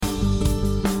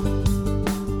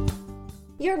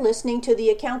You're listening to the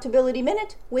Accountability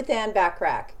Minute with Ann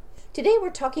Bachrach. Today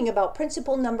we're talking about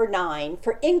principle number 9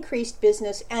 for increased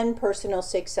business and personal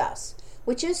success,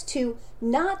 which is to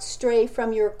not stray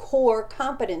from your core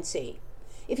competency.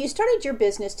 If you started your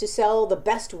business to sell the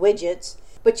best widgets,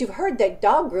 but you've heard that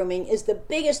dog grooming is the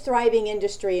biggest thriving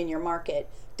industry in your market,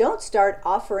 don't start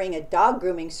offering a dog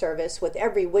grooming service with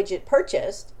every widget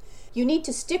purchased. You need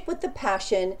to stick with the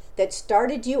passion that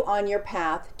started you on your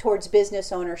path towards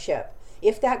business ownership.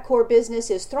 If that core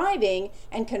business is thriving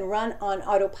and can run on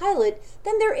autopilot,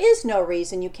 then there is no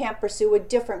reason you can't pursue a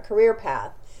different career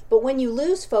path. But when you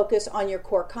lose focus on your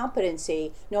core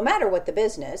competency, no matter what the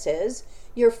business is,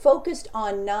 you're focused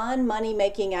on non-money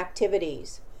making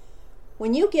activities.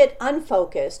 When you get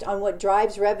unfocused on what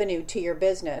drives revenue to your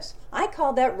business, I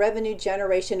call that revenue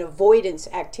generation avoidance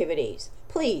activities.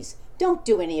 Please don't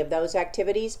do any of those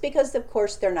activities because, of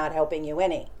course, they're not helping you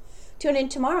any. Tune in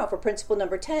tomorrow for principle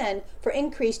number 10 for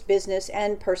increased business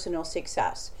and personal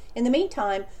success. In the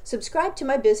meantime, subscribe to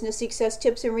my Business Success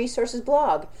Tips and Resources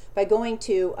blog by going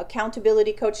to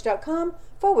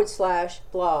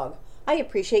accountabilitycoach.com/blog. I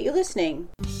appreciate you listening.